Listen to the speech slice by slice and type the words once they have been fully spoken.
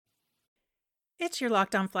It's your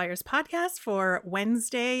Locked On Flyers podcast for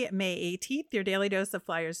Wednesday, May 18th, your daily dose of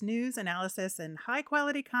Flyers news, analysis, and high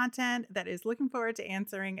quality content that is looking forward to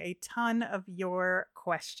answering a ton of your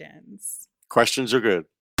questions. Questions are good.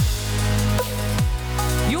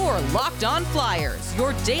 Your Locked On Flyers,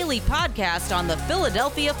 your daily podcast on the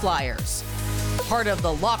Philadelphia Flyers. Part of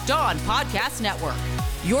the Locked On Podcast Network,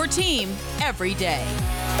 your team every day.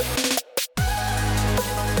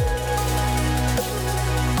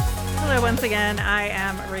 Hello, once again, I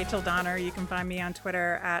am Rachel Donner. You can find me on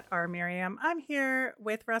Twitter at rmiriam. I'm here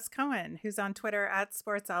with Russ Cohen, who's on Twitter at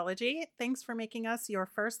Sportsology. Thanks for making us your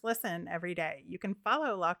first listen every day. You can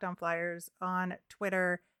follow Locked On Flyers on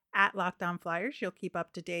Twitter at Locked On Flyers. You'll keep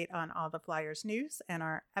up to date on all the Flyers news and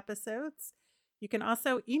our episodes. You can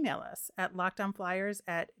also email us at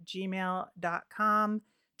lockedonflyers@gmail.com.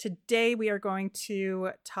 Today, we are going to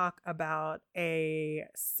talk about a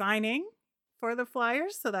signing for the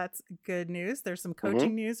Flyers. So that's good news. There's some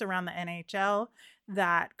coaching news around the NHL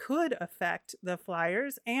that could affect the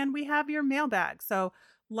Flyers. And we have your mailbag. So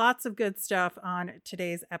lots of good stuff on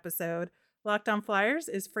today's episode. Locked On Flyers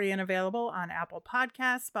is free and available on Apple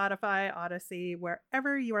Podcasts, Spotify, Odyssey,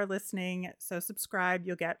 wherever you are listening. So subscribe.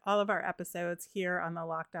 You'll get all of our episodes here on the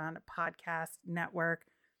Locked On Podcast Network.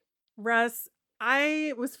 Russ,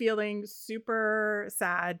 I was feeling super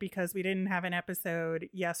sad because we didn't have an episode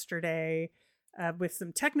yesterday. With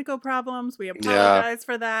some technical problems. We apologize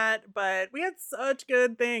for that, but we had such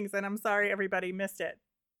good things, and I'm sorry everybody missed it.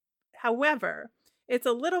 However, it's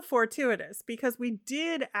a little fortuitous because we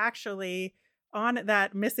did actually, on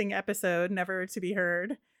that missing episode, Never to Be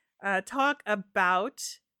Heard, talk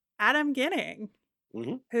about Adam Ginning,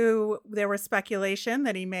 who there was speculation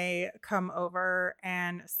that he may come over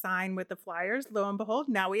and sign with the Flyers. Lo and behold,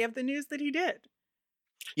 now we have the news that he did.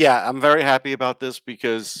 Yeah, I'm very happy about this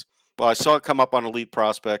because I saw it come up on Elite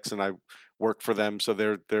Prospects, and I work for them, so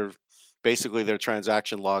they're basically their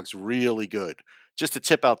transaction log's really good. Just a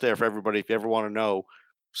tip out there for everybody, if you ever want to know,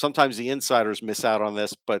 sometimes the insiders miss out on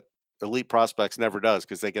this, but Elite Prospects never does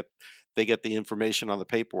because they get the information on the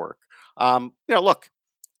paperwork. Look,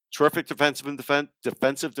 terrific defensive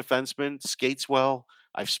defenseman, skates well.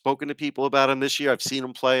 I've spoken to people about him this year. I've seen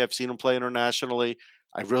him play. I've seen him play internationally.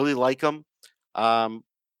 I really like him.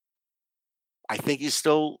 I think he's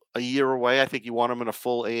still a year away. I think you want him in a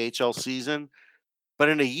full AHL season. But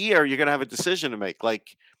in a year, you're going to have a decision to make.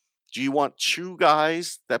 Like, do you want two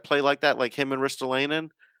guys that play like that, like him and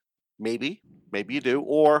Ristolainen? Maybe. Maybe you do.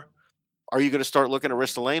 Or are you going to start looking at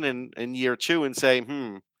Ristolainen in year two and say,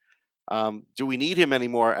 do we need him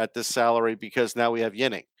anymore at this salary because now we have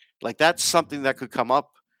Ginning? Like, that's something that could come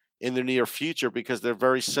up in the near future because they're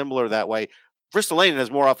very similar that way. Ristolainen has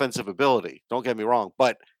more offensive ability. Don't get me wrong.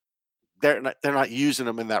 But they're not using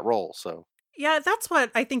him in that role. So yeah, that's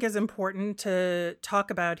what I think is important to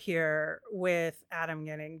talk about here with Adam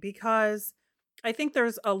Ginning, because I think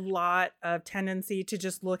there's a lot of tendency to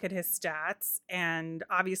just look at his stats, and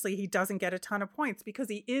obviously he doesn't get a ton of points because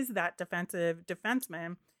he is that defensive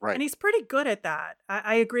defenseman, right. And he's pretty good at that.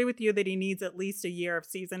 I agree with you that he needs at least a year of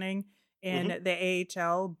seasoning in the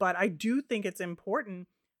AHL, but I do think it's important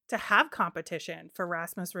to have competition for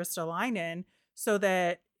Rasmus Ristolainen so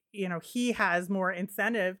that he has more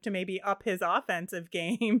incentive to maybe up his offensive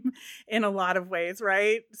game in a lot of ways,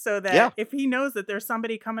 right? So that if he knows that there's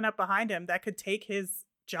somebody coming up behind him that could take his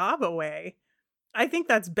job away, I think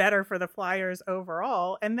that's better for the Flyers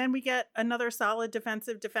overall. And then we get another solid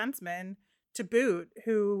defensive defenseman to boot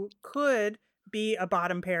who could be a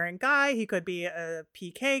bottom pairing guy. He could be a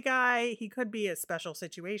PK guy. He could be a special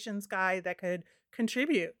situations guy that could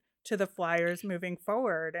contribute to the Flyers moving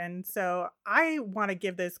forward. And so I want to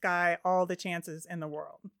give this guy all the chances in the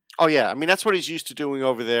world. Oh, yeah. I mean, that's what he's used to doing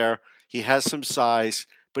over there. He has some size,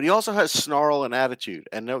 but he also has snarl and attitude.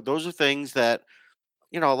 And those are things that,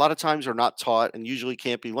 a lot of times are not taught and usually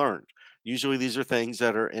can't be learned. Usually these are things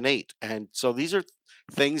that are innate. And so these are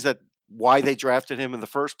things that why they drafted him in the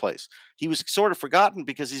first place. He was sort of forgotten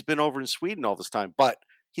because he's been over in Sweden all this time, but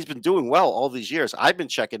he's been doing well all these years. I've been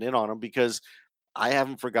checking in on him because I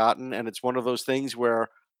haven't forgotten, and it's one of those things where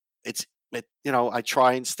I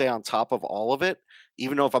try and stay on top of all of it.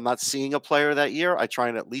 Even though if I'm not seeing a player that year, I try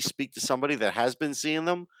and at least speak to somebody that has been seeing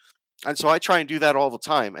them. And so I try and do that all the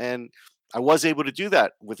time. And I was able to do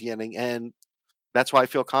that with Ginning, and that's why I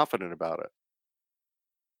feel confident about it.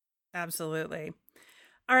 Absolutely.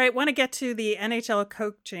 All right, want to get to the NHL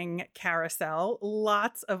coaching carousel.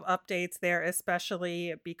 Lots of updates there,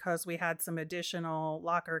 especially because we had some additional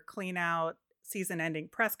locker cleanout, season-ending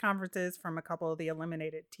press conferences from a couple of the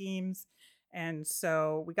eliminated teams. And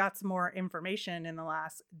so we got some more information in the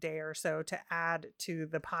last day or so to add to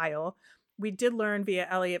the pile. We did learn via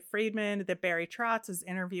Elliot Friedman that Barry Trotz is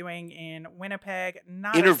interviewing in Winnipeg.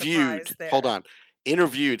 Not a Interviewed. surprise there. Hold on.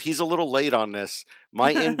 Interviewed. He's a little late on this.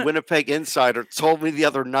 My Winnipeg insider told me the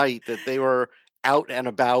other night that they were out and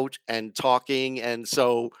about and talking. And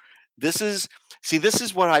so this is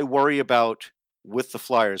what I worry about with the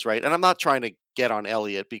Flyers, right? And I'm not trying to get on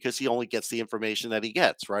Elliot because he only gets the information that he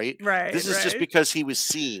gets, right? Right, This is just because he was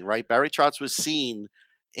seen, right? Barry Trotz was seen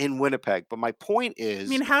in Winnipeg. But my point I is,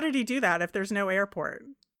 mean, how did he do that if there's no airport?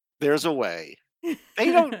 there's a way.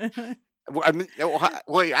 They don't. I mean,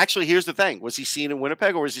 well, actually, here's the thing. Was he seen in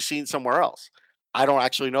Winnipeg or was he seen somewhere else? I don't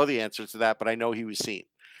actually know the answer to that, but I know he was seen.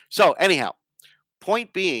 So anyhow,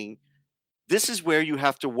 point being, this is where you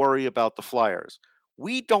have to worry about the Flyers.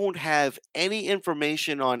 We don't have any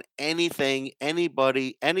information on anything,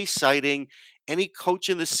 anybody, any sighting, any coach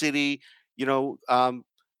in the city. You know,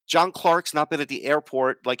 John Clark's not been at the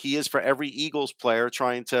airport like he is for every Eagles player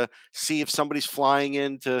trying to see if somebody's flying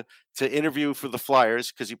in to interview for the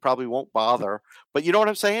Flyers because he probably won't bother. But you know what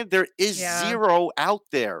I'm saying? There is Yeah. zero out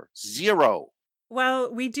there. Zero.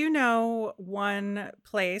 Well, we do know one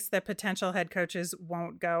place that potential head coaches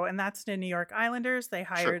won't go, and that's the New York Islanders. They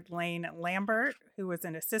hired Lane Lambert, who was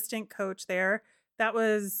an assistant coach there. That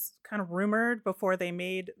was kind of rumored before they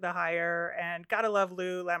made the hire, and gotta love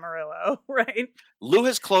Lou Lamoriello, right? Lou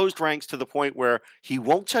has closed ranks to the point where he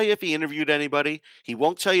won't tell you if he interviewed anybody. He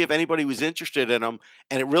won't tell you if anybody was interested in him.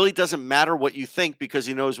 And it really doesn't matter what you think because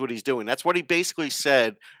he knows what he's doing. That's what he basically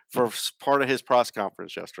said for part of his press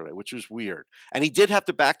conference yesterday, which was weird. And he did have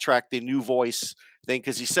to backtrack the new voice thing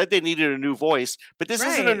because he said they needed a new voice. But this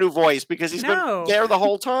isn't a Right. new voice because he's No. been there the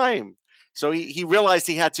whole time. So he realized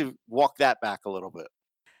he had to walk that back a little bit.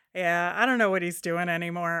 Yeah, I don't know what he's doing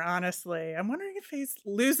anymore, honestly. I'm wondering if he's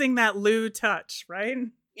losing that Lou touch, right?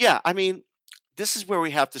 Yeah, I mean, this is where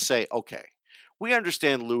we have to say, okay, we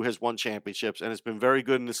understand Lou has won championships and has been very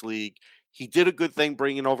good in this league. He did a good thing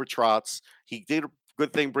bringing over Trotz. He did a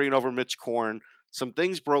good thing bringing over Mitch Korn. Some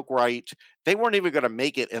things broke right. They weren't even going to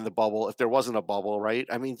make it in the bubble if there wasn't a bubble, right?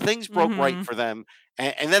 I mean, things broke right Mhm. for them.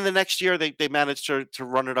 And then the next year, they managed to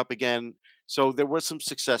run it up again. So there was some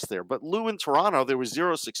success there. But Lou in Toronto, there was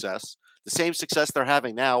zero success. The same success they're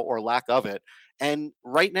having now, or lack of it. And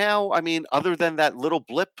right now, I mean, other than that little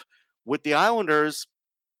blip with the Islanders,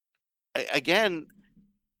 again,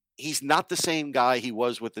 he's not the same guy he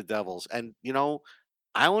was with the Devils. And, you know,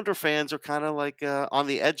 Islander fans are kind of like on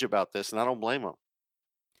the edge about this, and I don't blame them.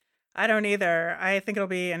 I don't either. I think it'll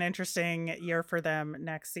be an interesting year for them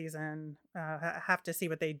next season. Have to see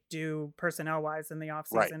what they do personnel wise in the Right.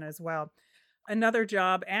 offseason as well. Another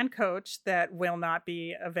job and coach that will not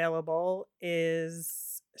be available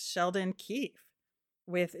is Sheldon Keefe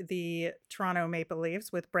with the Toronto Maple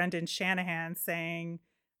Leafs, with Brendan Shanahan saying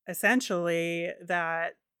essentially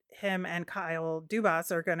that him and Kyle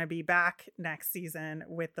Dubas are going to be back next season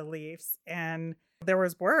with the Leafs. And there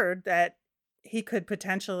was word that he could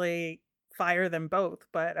potentially fire them both,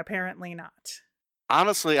 but apparently not.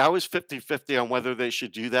 Honestly, I was 50-50 on whether they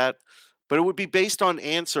should do that, but it would be based on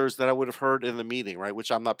answers that I would have heard in the meeting, right?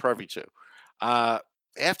 Which I'm not privy to. Uh,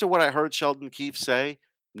 After what I heard Sheldon Keefe say,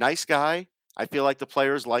 nice guy. I feel like the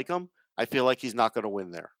players like him. I feel like he's not going to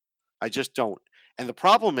win there. I just don't. And the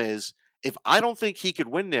problem is, if I don't think he could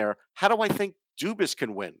win there, how do I think Dubas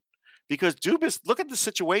can win? Because Dubas, look at the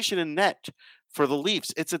situation in net for the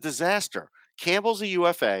Leafs. It's a disaster. Campbell's a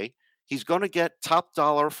UFA. He's going to get top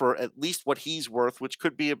dollar for at least what he's worth, which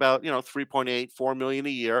could be about, 3.8, 4 million a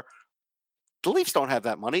year. The Leafs don't have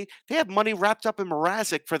that money. They have money wrapped up in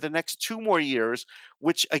Mrazek for the next 2 more years,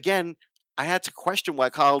 which again, I had to question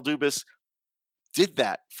why Kyle Dubas did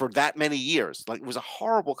that for that many years. Like, it was a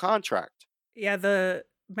horrible contract. Yeah, the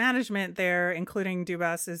management there, including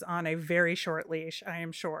Dubas, is on a very short leash, I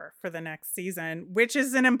am sure, for the next season, which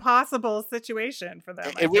is an impossible situation for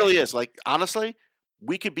them. It really is. Like, honestly,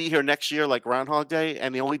 we could be here next year like Groundhog Day,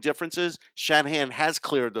 and the only difference is Shanahan has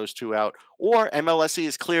cleared those 2 out, or MLSE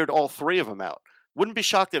has cleared all 3 of them out. Wouldn't be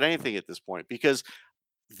shocked at anything at this point because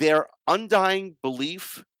their undying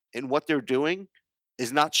belief in what they're doing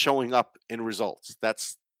is not showing up in results.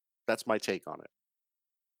 That's my take on it.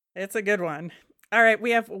 It's a good one. All right,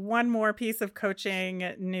 we have one more piece of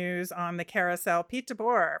coaching news on the carousel. Pete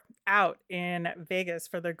DeBoer out in Vegas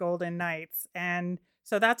for the Golden Knights. And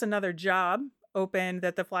so that's another job open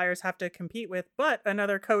that the Flyers have to compete with, but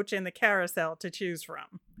another coach in the carousel to choose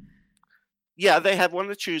from. Yeah, they have one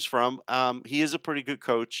to choose from. He is a pretty good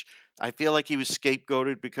coach. I feel like he was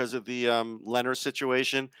scapegoated because of the Leonard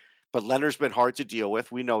situation, but Leonard's been hard to deal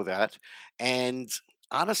with. We know that. And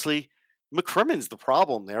honestly, McCrimmon's the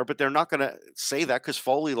problem there, but they're not going to say that because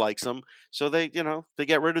Foley likes him. So they get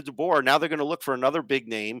rid of DeBoer. Now they're going to look for another big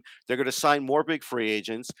name. They're going to sign more big free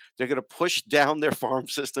agents. They're going to push down their farm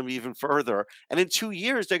system even further. And in 2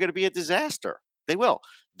 years, they're going to be a disaster. They will.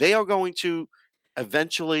 They are going to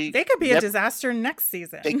eventually. They could be a disaster next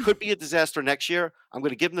season. They could be a disaster next year. I'm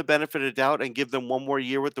going to give them the benefit of the doubt and give them one more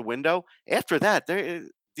year with the window. After that,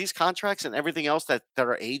 these contracts and everything else that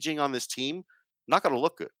are aging on this team, not going to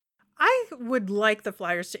look good. I would like the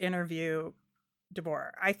Flyers to interview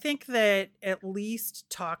DeBoer. I think that at least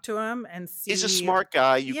talk to him and see. He's a smart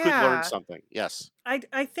guy. You could learn something. Yes.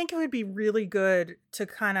 I think it would be really good to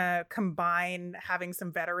kind of combine having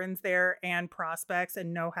some veterans there and prospects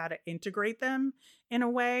and know how to integrate them in a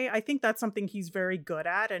way. I think that's something he's very good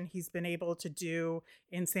at, and he's been able to do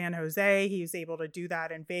in San Jose. He's able to do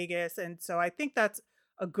that in Vegas. And so I think that's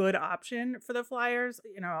a good option for the Flyers.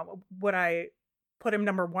 Would I put him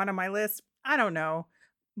number 1 on my list? I don't know.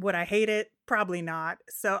 Would I hate it? Probably not.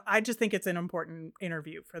 So I just think it's an important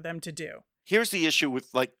interview for them to do. Here's the issue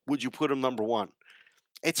with, would you put him number 1?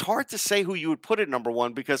 It's hard to say who you would put at number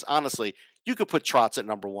 1 because honestly, you could put Trotz at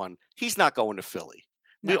number 1. He's not going to Philly.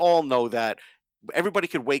 No. We all know that. Everybody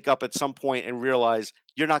could wake up at some point and realize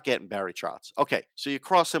you're not getting Barry Trotz. Okay, so you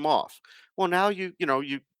cross him off. Well, now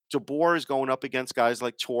DeBoer is going up against guys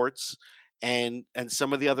like Torts and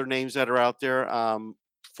some of the other names that are out there,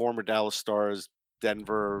 former Dallas Stars,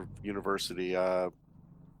 Denver University.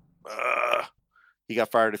 He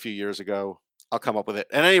got fired a few years ago. I'll come up with it.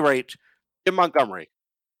 At any rate, in Montgomery,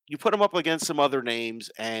 you put him up against some other names,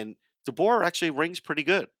 and DeBoer actually rings pretty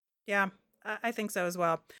good. Yeah, I think so as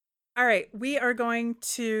well. All right, we are going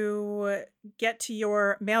to get to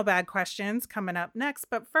your mailbag questions coming up next,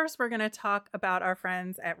 but first we're going to talk about our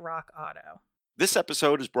friends at Rock Auto. This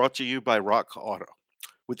episode is brought to you by Rock Auto.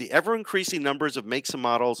 With the ever-increasing numbers of makes and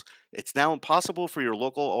models, it's now impossible for your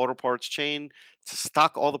local auto parts chain to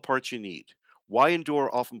stock all the parts you need. Why endure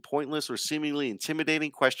often pointless or seemingly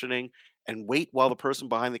intimidating questioning and wait while the person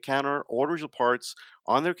behind the counter orders the parts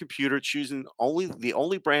on their computer, choosing the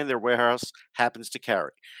only brand their warehouse happens to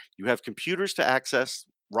carry? You have computers to access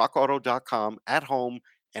rockauto.com at home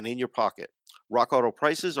and in your pocket. Rock Auto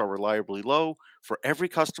prices are reliably low for every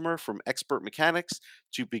customer, from expert mechanics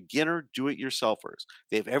to beginner do-it-yourselfers.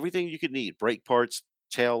 They have everything you could need: brake parts,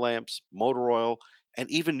 tail lamps, motor oil, and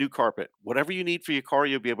even new carpet. Whatever you need for your car,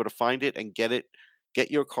 you'll be able to find it and get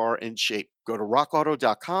your car in shape. Go to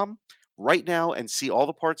rockauto.com right now and see all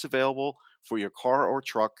the parts available for your car or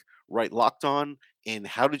truck. Write Locked On in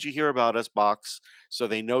How Did You Hear About Us box so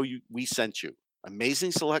they know we sent you.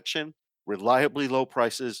 Amazing selection, reliably low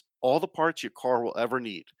prices, all the parts your car will ever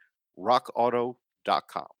need.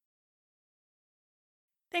 rockauto.com.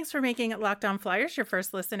 Thanks for making Locked On Flyers your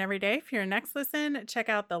first listen every day. For your next listen, check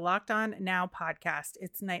out the Locked On Now podcast.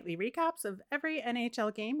 It's nightly recaps of every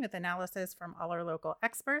NHL game with analysis from all our local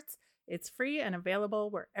experts. It's free and available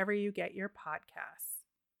wherever you get your podcasts.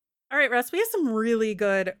 All right, Russ, we have some really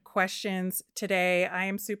good questions today. I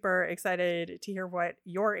am super excited to hear what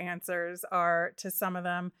your answers are to some of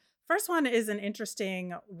them. First one is an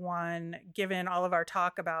interesting one, given all of our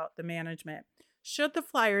talk about the management. Should the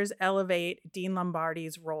Flyers elevate Dean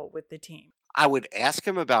Lombardi's role with the team? I would ask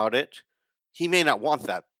him about it. He may not want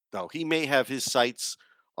that, though. He may have his sights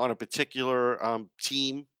on a particular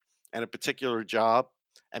team and a particular job,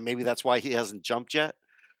 and maybe that's why he hasn't jumped yet.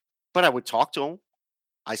 But I would talk to him.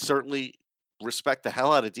 I certainly respect the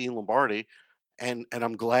hell out of Dean Lombardi, and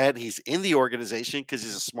I'm glad he's in the organization because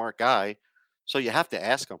he's a smart guy. So you have to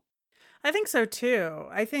ask him. I think so too.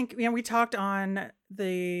 I think, we talked on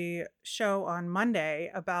the show on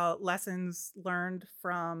Monday about lessons learned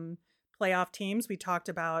from playoff teams. We talked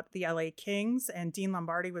about the LA Kings, and Dean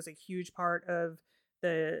Lombardi was a huge part of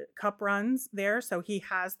the cup runs there. So he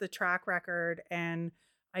has the track record, and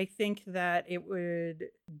I think that it would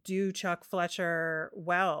do Chuck Fletcher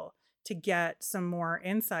well to get some more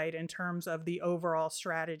insight in terms of the overall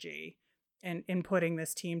strategy in putting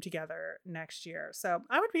this team together next year. So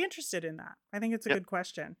I would be interested in that. I think it's a good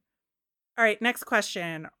question. All right, next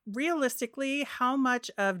question. Realistically, how much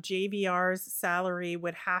of JVR's salary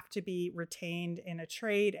would have to be retained in a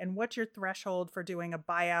trade, and what's your threshold for doing a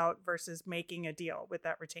buyout versus making a deal with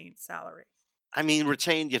that retained salary? I mean,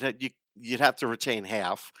 retained, you'd have to retain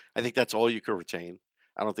half. I think that's all you could retain.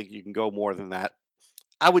 I don't think you can go more than that.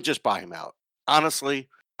 I would just buy him out. Honestly,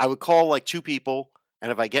 I would call like 2 people,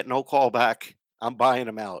 and if I get no call back, I'm buying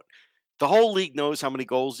him out. The whole league knows how many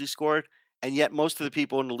goals he scored, and yet most of the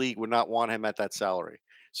people in the league would not want him at that salary.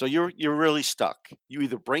 So you're really stuck. You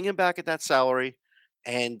either bring him back at that salary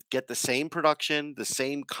and get the same production, the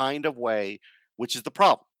same kind of way, which is the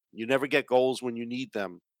problem. You never get goals when you need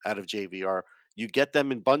them out of JVR. You get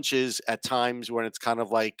them in bunches at times when it's kind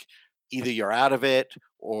of like either you're out of it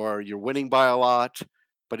or you're winning by a lot,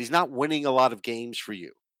 but he's not winning a lot of games for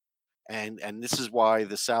you. And this is why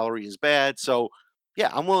the salary is bad. So, yeah,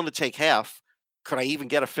 I'm willing to take half. Could I even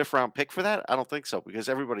get a 5th round pick for that? I don't think so because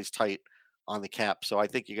everybody's tight on the cap. So I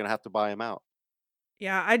think you're going to have to buy him out.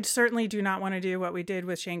 Yeah, I certainly do not want to do what we did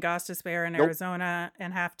with Shane Gostisbehere in Nope. Arizona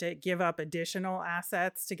and have to give up additional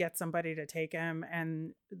assets to get somebody to take him.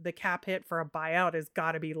 And the cap hit for a buyout has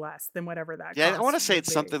got to be less than whatever that Yeah, I cost want to say would it's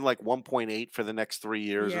be. something like 1.8 for the next 3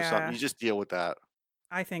 years or something. Yeah, You just deal with that.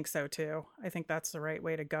 I think so too. I think that's the right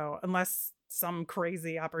way to go, unless some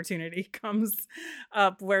crazy opportunity comes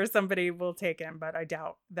up where somebody will take him, but I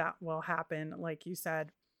doubt that will happen, like you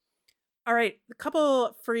said. All right, a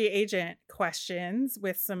couple free agent questions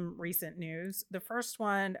with some recent news. The first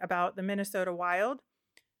one about the Minnesota Wild.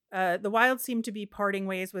 The Wild seem to be parting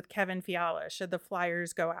ways with Kevin Fiala. Should the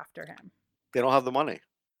Flyers go after him? They don't have the money.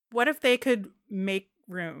 What if they could make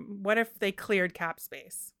room? What if they cleared cap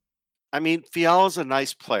space? I mean, Fiala's a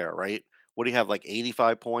nice player, right? What do you have, like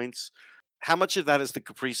 85 points? How much of that is the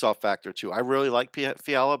Kaprizov factor, too? I really like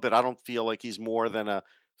Fiala, but I don't feel like he's more than a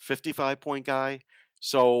 55-point guy.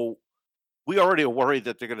 So we already are worried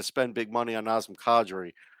that they're going to spend big money on Nazem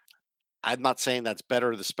Kadri. I'm not saying that's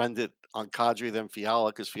better to spend it on Kadri than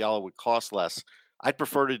Fiala because Fiala would cost less. I'd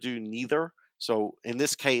prefer to do neither. So in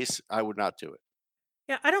this case, I would not do it.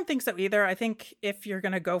 Yeah, I don't think so either. I think if you're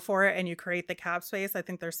going to go for it and you create the cap space, I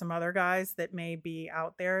think there's some other guys that may be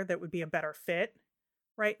out there that would be a better fit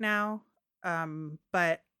right now.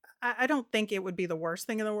 But I don't think it would be the worst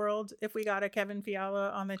thing in the world if we got a Kevin Fiala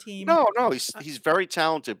on the team. No, he's very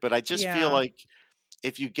talented, but I just feel Yeah, like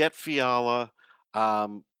if you get Fiala,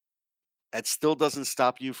 it still doesn't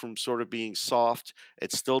stop you from sort of being soft.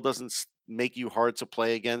 It still doesn't make you hard to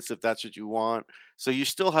play against if that's what you want. So you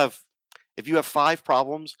still have, if you have 5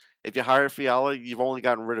 problems, if you hire Fiala, you've only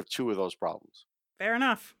gotten rid of 2 of those problems. fair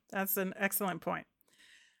enough. That's an excellent point.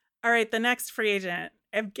 All right, the next free agent,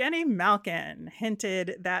 Evgeny Malkin,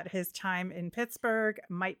 hinted that his time in Pittsburgh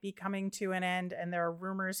might be coming to an end, and there are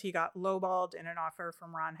rumors he got lowballed in an offer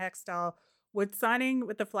from Ron Hextall. Would signing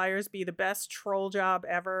with the Flyers be the best troll job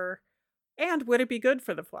ever? And would it be good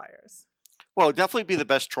for the Flyers? Well, it'd definitely be the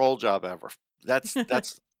best troll job ever. That's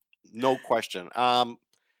no question. Are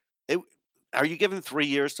you giving 3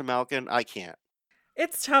 years to Malkin? I can't.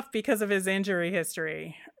 It's tough because of his injury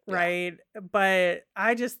history, Yeah. right? But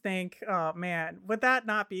I just think, oh man, would that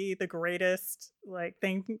not be the greatest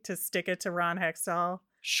thing to stick it to Ron Hextall?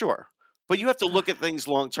 Sure. But you have to look at things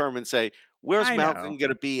long term and say, where's I Malkin know. going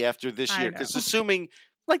to be after this I year? know. Because assuming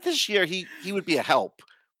like this year, he would be a help,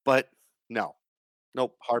 but no,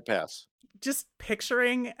 nope, hard pass. Just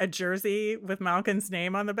picturing a jersey with Malkin's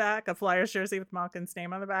name on the back, a Flyers jersey with Malkin's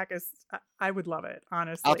name on the back I would love it,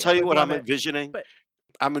 honestly. I'll tell I you would what love I'm it. envisioning. But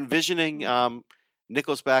I'm envisioning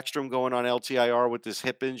Nicholas Backstrom going on LTIR with this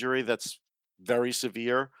hip injury that's very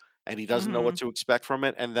severe, and he doesn't know what to expect from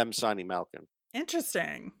it, and them signing Malkin.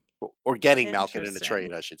 interesting. Or getting Malkin in a Interesting.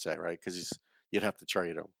 trade, I should say, right? Because you'd have to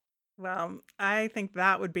trade him. Well, I think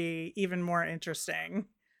that would be even more interesting,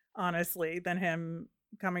 honestly, than him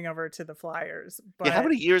coming over to the Flyers. Yeah, how But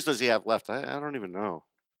many years does he have left? I don't even know.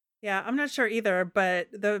 yeah, I'm not sure either, but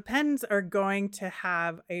the Pens are going to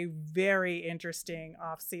have a very interesting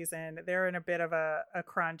offseason. They're in a bit of a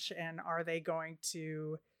crunch, and are they going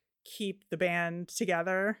to keep the band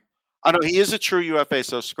together? I know he is a true UFA,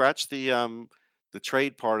 so scratch the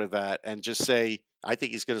trade part of that and just say I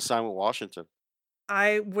think he's going to sign with Washington.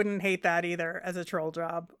 I wouldn't hate that either as a troll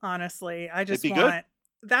job, honestly. I just be good. want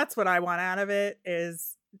that's what I want out of it,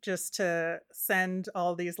 is just to send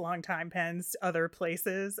all these longtime Pens to other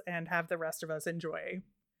places and have the rest of us enjoy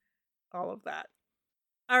all of that.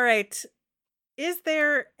 All right. Is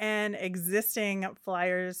there an existing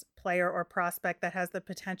Flyers player or prospect that has the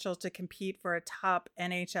potential to compete for a top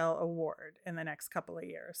NHL award in the next couple of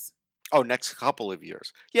years? Oh, next couple of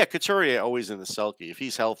years. Yeah, Couturier always in the Selkie. If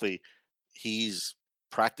he's healthy, he's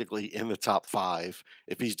practically in the top 5.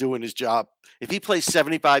 If he's doing his job, if he plays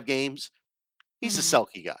 75 games, he's a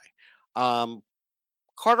Selkie guy.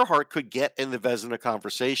 Carter Hart could get in the Vezina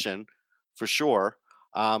conversation for sure.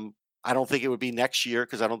 I don't think it would be next year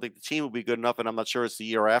because I don't think the team will be good enough, and I'm not sure it's the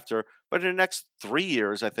year after. But in the next 3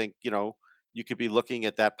 years, I think you could be looking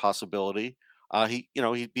at that possibility.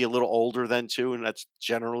 He'd be a little older then too, and that's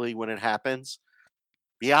generally when it happens.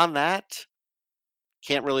 Beyond that,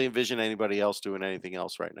 can't really envision anybody else doing anything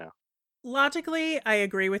else right now. Logically, I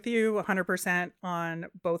agree with you 100% on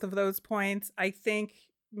both of those points. I think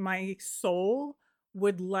my soul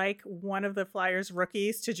would like one of the Flyers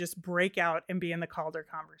rookies to just break out and be in the Calder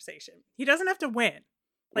conversation. He doesn't have to win.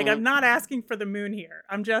 Like, I'm not asking for the moon here.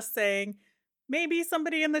 I'm just saying maybe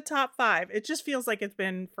somebody in the top 5. It just feels like it's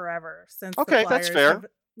been forever since the Flyers that's fair.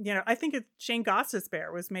 have, I think it's Shane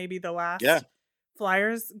Gostisbehere was maybe the last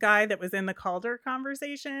Flyers guy that was in the Calder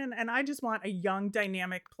conversation. And I just want a young,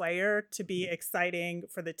 dynamic player to be exciting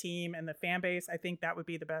for the team and the fan base. I think that would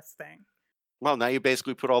be the best thing. Well, now you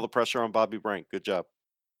basically put all the pressure on Bobby Brink. Good job.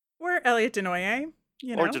 Or Elliot Desnoyers,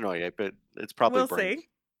 Or Desnoyers, but it's probably Brink. See.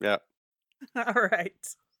 Yeah. All right.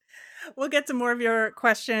 We'll get to more of your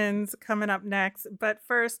questions coming up next. But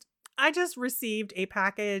first, I just received a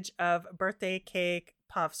package of birthday cake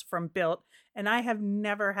puffs from Built, and I have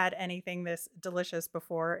never had anything this delicious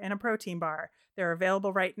before in a protein bar. They're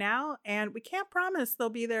available right now, and we can't promise they'll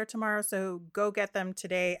be there tomorrow, so go get them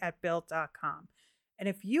today at Built.com. And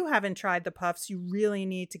if you haven't tried the puffs, you really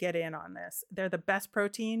need to get in on this. They're the best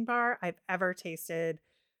protein bar I've ever tasted.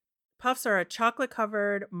 Puffs are a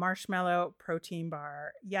chocolate-covered marshmallow protein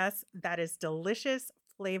bar. Yes, that is delicious,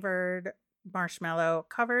 flavored marshmallow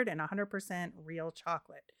covered in 100% real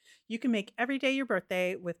chocolate. You can make every day your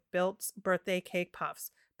birthday with Built's birthday cake puffs.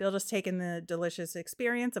 Built has taken the delicious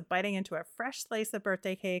experience of biting into a fresh slice of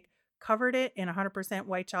birthday cake, covered it in 100%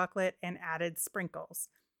 white chocolate, and added sprinkles.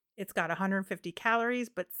 It's got 150 calories,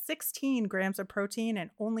 but 16 grams of protein and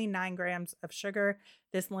only 9 grams of sugar.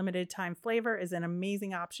 This limited time flavor is an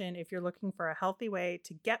amazing option if you're looking for a healthy way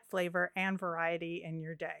to get flavor and variety in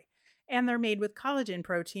your day. And they're made with collagen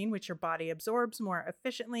protein, which your body absorbs more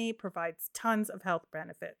efficiently, provides tons of health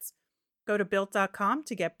benefits. Go to Built.com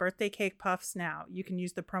to get birthday cake puffs now. You can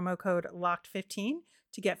use the promo code LOCKED15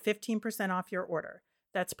 to get 15% off your order.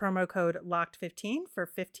 That's promo code LOCKED15 for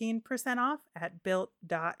 15% off at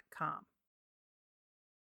Built.com.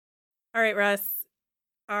 All right, Russ.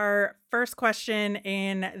 Our first question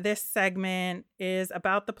in this segment is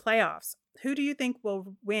about the playoffs. Who do you think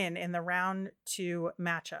will win in the round 2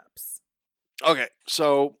 matchups? Okay,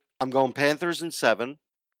 so I'm going Panthers in 7.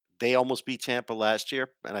 They almost beat Tampa last year,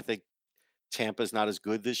 and I think Tampa's not as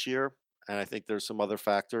good this year, and I think there's some other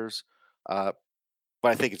factors.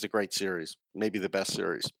 But I think it's a great series, maybe the best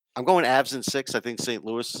series. I'm going Avs in 6. I think St.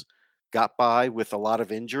 Louis got by with a lot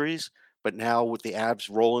of injuries, but now with the Avs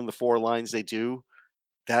rolling the 4 lines they do,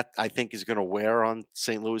 that I think is going to wear on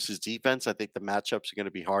St. Louis's defense. I think the matchups are going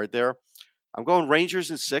to be hard there. I'm going Rangers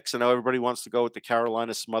in 6. I know everybody wants to go with the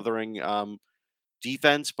Carolina smothering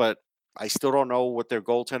defense, but I still don't know what their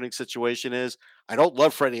goaltending situation is. I don't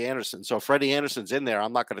love Freddie Anderson, so if Freddie Anderson's in there,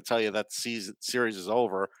 I'm not going to tell you that the series is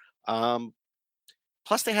over.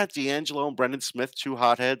 Plus, they had D'Angelo and Brendan Smith, 2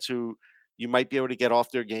 hotheads who you might be able to get off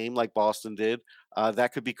their game like Boston did.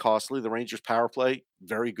 That could be costly. The Rangers' power play,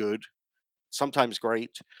 very good, sometimes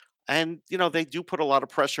great. And, they do put a lot of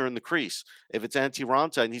pressure in the crease. If it's Antti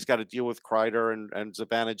Raanta and he's got to deal with Kreider and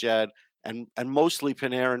Zibanejad and mostly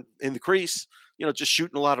Panarin in the crease, just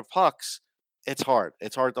shooting a lot of pucks, it's hard.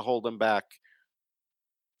 It's hard to hold them back.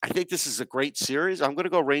 I think this is a great series. I'm going to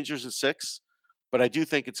go Rangers in 6, but I do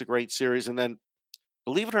think it's a great series. And then,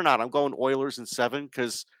 believe it or not, I'm going Oilers in 7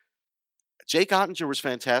 because Jake Ottinger was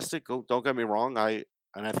fantastic. Don't get me wrong. I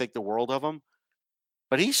think the world of him.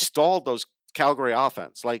 But he stalled those Calgary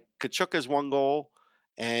offense. Like, Tkachuk has 1 goal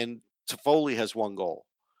and Toffoli has 1 goal.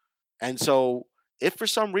 And so if for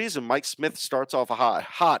some reason Mike Smith starts off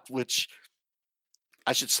hot, which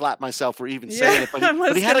I should slap myself for even saying it,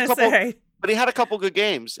 but he had a couple. But he had a couple good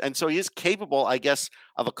games, and so he is capable, I guess,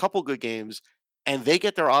 of a couple good games, and they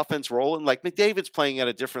get their offense rolling. Like, McDavid's playing at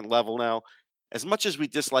a different level now. As much as we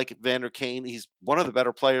dislike Vander Kane, he's one of the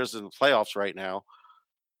better players in the playoffs right now.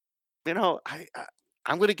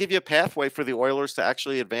 I'm going to give you a pathway for the Oilers to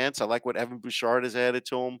actually advance. I like what Evan Bouchard has added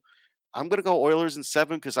to him. I'm going to go Oilers in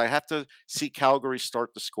 7 because I have to see Calgary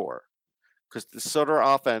start to score. Because the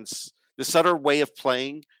Sutter way of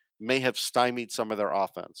playing may have stymied some of their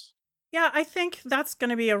offense. Yeah, I think that's going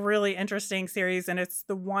to be a really interesting series, and it's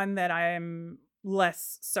the one that I'm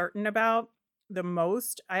less certain about the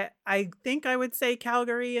most. I think I would say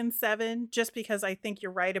Calgary in 7, just because I think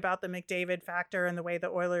you're right about the McDavid factor and the way the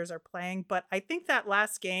Oilers are playing. But I think that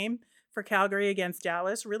last game for Calgary against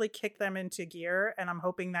Dallas really kicked them into gear, and I'm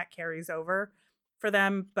hoping that carries over for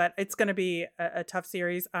them. But it's going to be a tough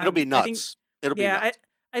series. It'll be nuts. It'll be nuts.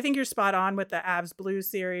 I think you're spot on with the Avs Blues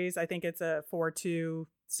series. I think it's a 4-2,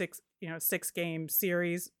 6-game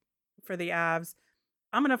series for the Avs.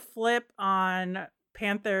 I'm going to flip on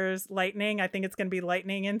Panthers Lightning. I think it's going to be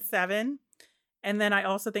Lightning in 7. And then I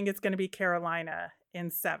also think it's going to be Carolina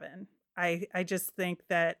in 7. I just think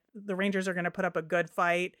that the Rangers are going to put up a good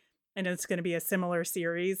fight. And it's going to be a similar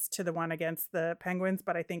series to the one against the Penguins,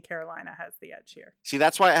 but I think Carolina has the edge here. See,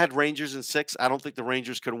 that's why I had Rangers in 6. I don't think the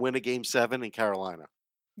Rangers could win a Game 7 in Carolina.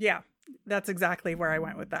 Yeah, that's exactly where I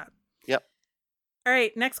went with that. Yep. All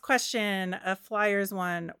right, next question. A Flyers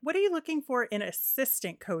one. What are you looking for in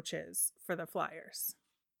assistant coaches for the Flyers?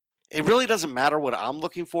 It really doesn't matter what I'm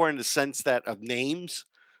looking for in the sense that of names,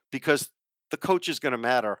 because the coach is going to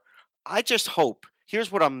matter. I just hope, here's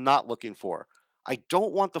what I'm not looking for. I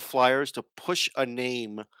don't want the Flyers to push a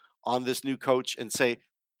name on this new coach and say,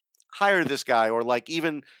 hire this guy, or like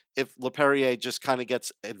even if LePerrier just kind of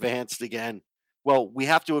gets advanced again, well, we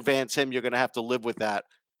have to advance him. You're going to have to live with that.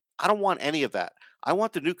 I don't want any of that. I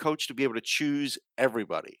want the new coach to be able to choose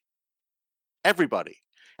everybody. Everybody.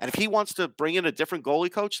 And if he wants to bring in a different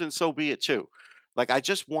goalie coach, then so be it too. Like, I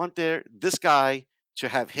just want this guy to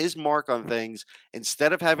have his mark on things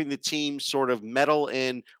instead of having the team sort of meddle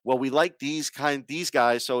in, well, we like these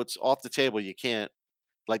guys, so it's off the table. You can't,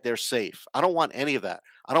 like, they're safe. I don't want any of that.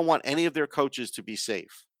 I don't want any of their coaches to be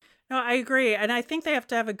safe. No, I agree. And I think they have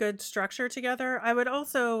to have a good structure together. I would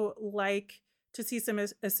also like to see some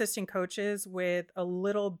assistant coaches with a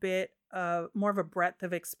little bit more of a breadth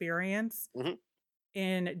of experience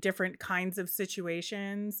in different kinds of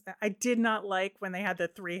situations. I did not like when they had the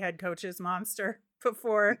 3 head coaches monster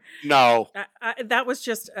before. No. That was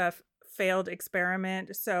just a failed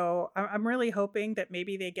experiment. So I'm really hoping that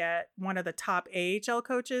maybe they get one of the top AHL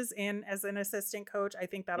coaches in as an assistant coach. I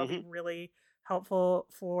think that'll be really helpful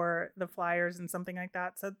for the Flyers and something like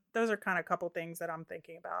that. So those are kind of a couple things that I'm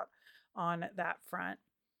thinking about on that front.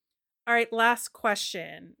 All right, last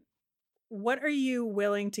question. What are you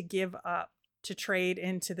willing to give up to trade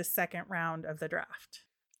into the second round of the draft?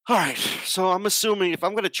 All right. So I'm assuming if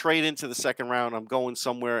I'm going to trade into the second round, I'm going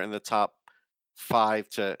somewhere in the top 5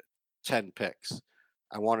 to 10 picks.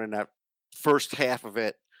 I want in that first half of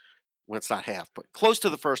it. Well, it's not half, but close to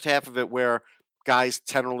the first half of it, where guys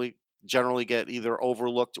generally get either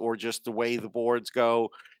overlooked or just the way the boards go,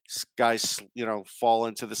 guys, fall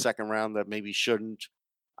into the second round that maybe shouldn't.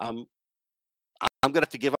 I'm going to have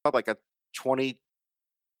to give up like a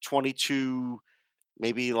 2022,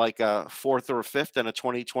 maybe like a 4th or a 5th, and a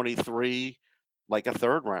 2023, like a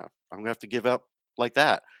 3rd round. I'm going to have to give up like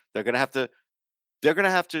that. They're going to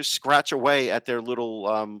have to scratch away at their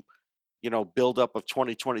little, buildup of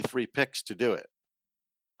 2023 picks to do it.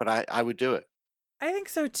 But I would do it. I think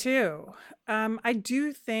so too. I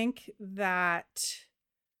do think that,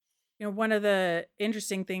 one of the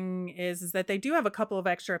interesting thing is that they do have a couple of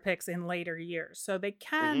extra picks in later years. So they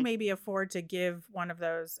can maybe afford to give one of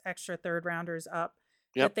those extra 3rd rounders up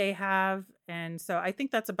that they have. And so I think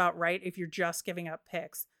that's about right if you're just giving up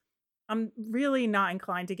picks. I'm really not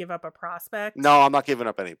inclined to give up a prospect. No, I'm not giving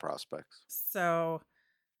up any prospects. So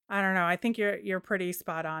I don't know. I think you're pretty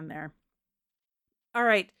spot on there. All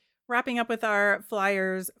right. Wrapping up with our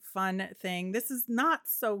Flyers fun thing. This is not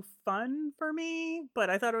so fun for me, but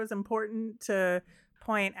I thought it was important to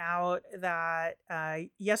point out that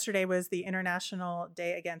yesterday was the International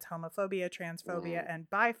Day Against Homophobia, Transphobia, and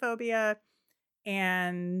Biphobia.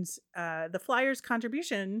 And the Flyers'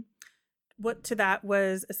 contribution to that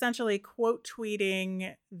was essentially quote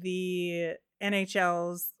tweeting the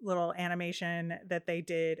NHL's little animation that they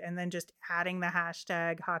did and then just adding the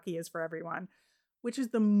hashtag hockey is for everyone, which is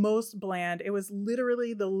the most bland. It was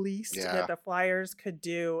literally the least that the Flyers could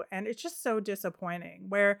do. And it's just so disappointing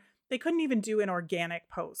where they couldn't even do an organic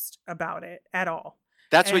post about it at all.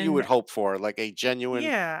 That's what you would hope for, like a genuine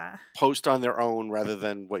post on their own rather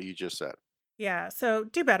than what you just said. Yeah, so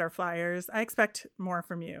do better, Flyers. I expect more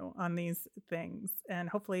from you on these things, and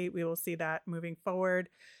hopefully we will see that moving forward.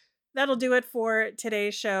 That'll do it for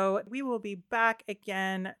today's show. We will be back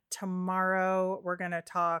again tomorrow. We're going to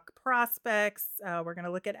talk prospects. We're going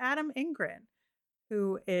to look at Adam Ingren,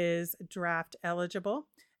 who is draft eligible.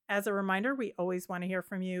 As a reminder, we always want to hear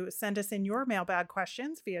from you. Send us in your mailbag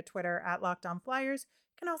questions via Twitter at LockedOnFlyers.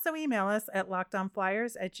 You can also email us at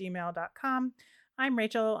lockedonflyers@gmail.com. I'm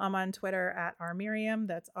Rachel. I'm on Twitter at rmiriam.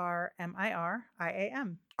 That's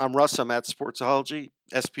RMIRIAM. I'm Russ. I'm at Sportsology,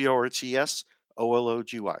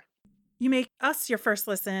 SPORTSOLOGY. You make us your first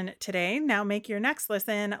listen today. Now make your next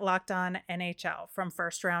listen Locked On NHL. From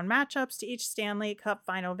first round matchups to each Stanley Cup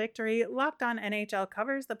final victory, Locked On NHL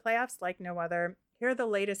covers the playoffs like no other. Hear the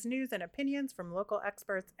latest news and opinions from local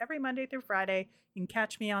experts every Monday through Friday. You can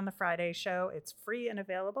catch me on the Friday show. It's free and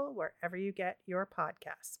available wherever you get your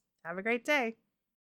podcasts. Have a great day.